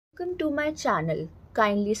Welcome to my channel.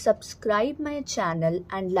 Kindly subscribe my channel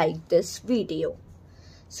and like this video.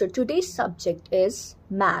 So today's subject is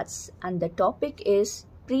maths and the topic is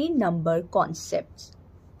pre-number concepts.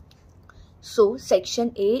 So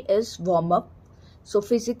section A is warm up. So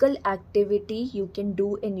physical activity you can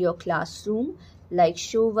do in your classroom like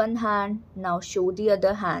show one hand, now show the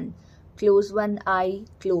other hand, close one eye,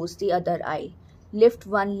 close the other eye, lift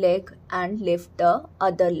one leg and lift the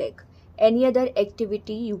other leg. Any other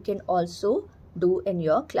activity you can also do in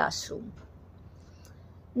your classroom.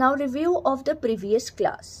 Now review of the previous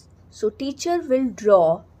class. So teacher will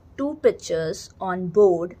draw two pictures on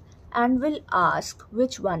board and will ask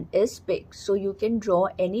which one is big. So you can draw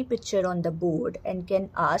any picture on the board and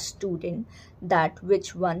can ask student that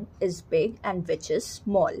which one is big and which is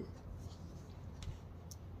small.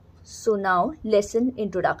 So now lesson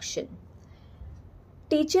introduction.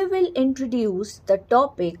 Teacher will introduce the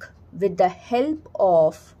topic with the help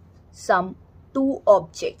of some two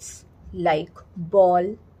objects like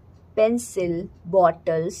ball, pencil,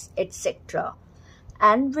 bottles, etc.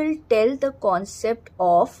 and will tell the concept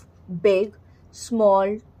of big,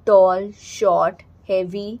 small, tall, short,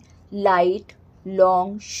 heavy, light,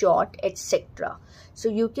 long, short, etc. So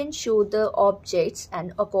you can show the objects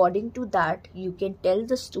and according to that you can tell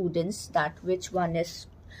the students that which one is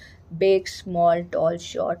big, small, tall,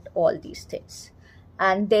 short, all these things.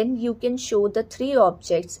 And then you can show the three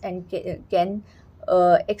objects and can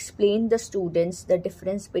explain the students the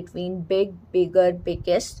difference between big, bigger,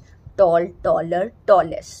 biggest, tall, taller,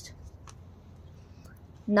 tallest.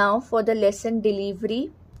 Now for the lesson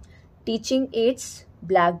delivery, teaching aids,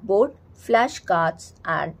 blackboard, flashcards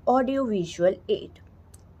and audio-visual aid.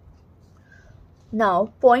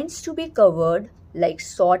 Now points to be covered like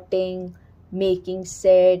sorting, making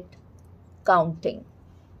set, counting.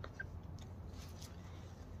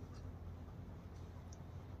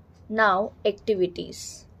 Now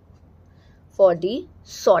activities. For the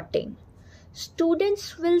sorting,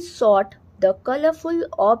 students will sort the colorful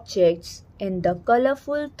objects in the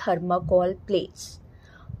colorful thermocol plates.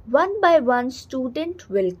 One by one student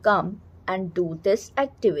will come and do this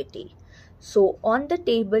activity. So on the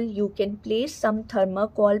table you can place some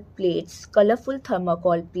thermocol plates, colorful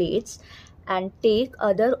thermocol plates, and take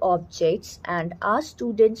other objects and ask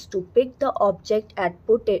students to pick the object and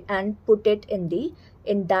put it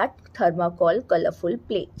in that thermocol colorful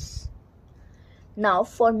plates. Now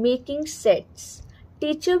for making sets,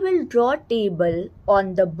 teacher will draw a table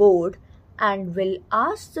on the board and will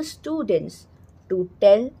ask the students to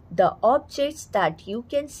tell the objects that you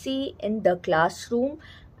can see in the classroom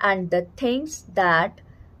and the things that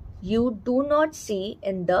you do not see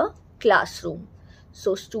in the classroom.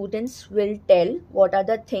 So students will tell what are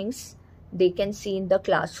the things they can see in the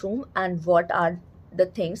classroom and what are the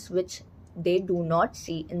things which they do not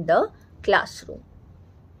see in the classroom.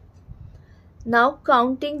 Now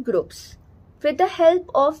counting groups. With the help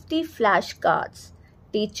of the flashcards,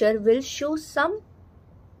 teacher will show some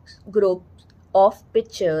groups of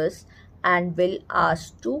pictures and will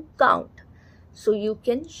ask to count. So you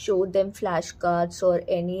can show them flashcards or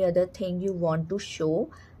any other thing you want to show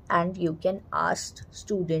and you can ask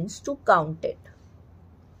students to count it.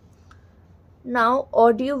 Now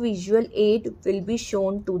audio visual aid will be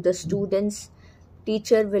shown to the students.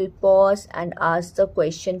 Teacher will pause and ask the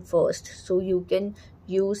question first. So you can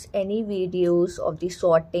use any videos of the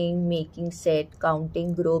sorting, making set,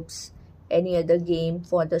 counting groups, any other game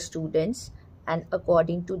for the students, and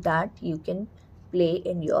according to that you can play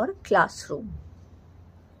in your classroom.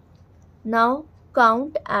 Now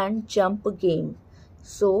count and jump game.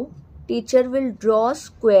 So teacher will draw a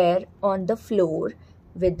square on the floor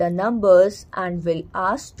with the numbers and will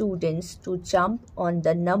ask students to jump on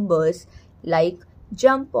the numbers like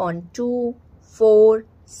jump on 2, 4,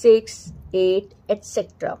 6, 8,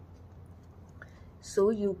 etc. So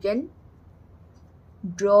you can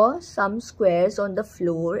draw some squares on the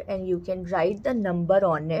floor and you can write the number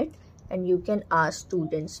on it and you can ask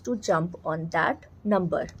students to jump on that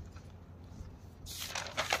number.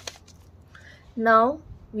 Now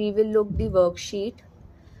we will look the worksheet.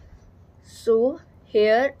 So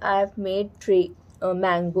here I have made a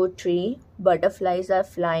mango tree, butterflies are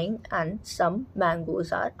flying and some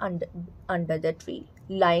mangoes are under the tree,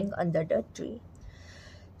 lying under the tree.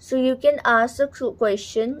 So you can ask a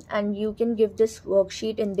question and you can give this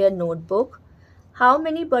worksheet in their notebook. How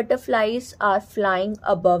many butterflies are flying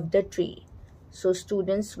above the tree? So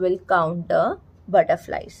students will count the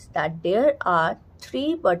butterflies, that there are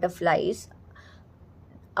 3 butterflies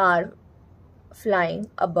are flying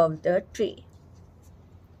above the tree.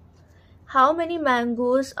 How many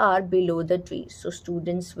mangoes are below the tree? So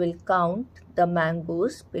students will count the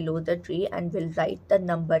mangoes below the tree and will write the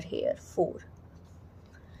number here, 4.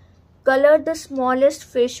 Color the smallest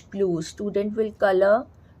fish blue. Student will color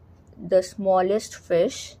the smallest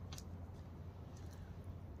fish.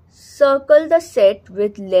 Circle the set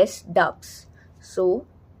with less ducks. So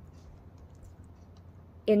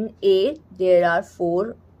in A there are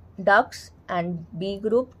 4 ducks and B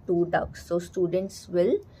group 2 ducks. So students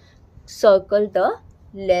will circle the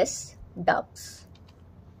less ducks.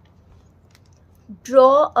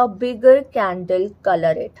 Draw a bigger candle,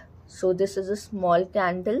 color it. So this is a small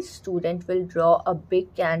candle. Student will draw a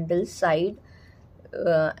big candle side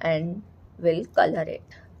and will color it.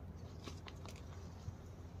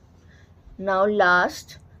 Now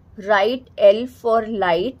last, write L for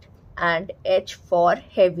light and H for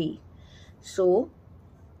heavy. So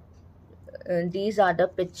these are the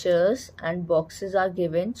pictures and boxes are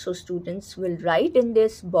given. So students will write in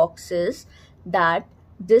these boxes that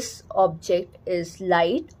this object is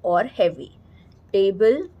light or heavy.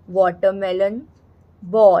 Table, watermelon,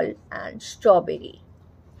 ball and strawberry.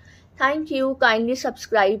 Thank you. Kindly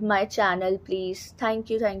subscribe my channel please. Thank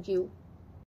you.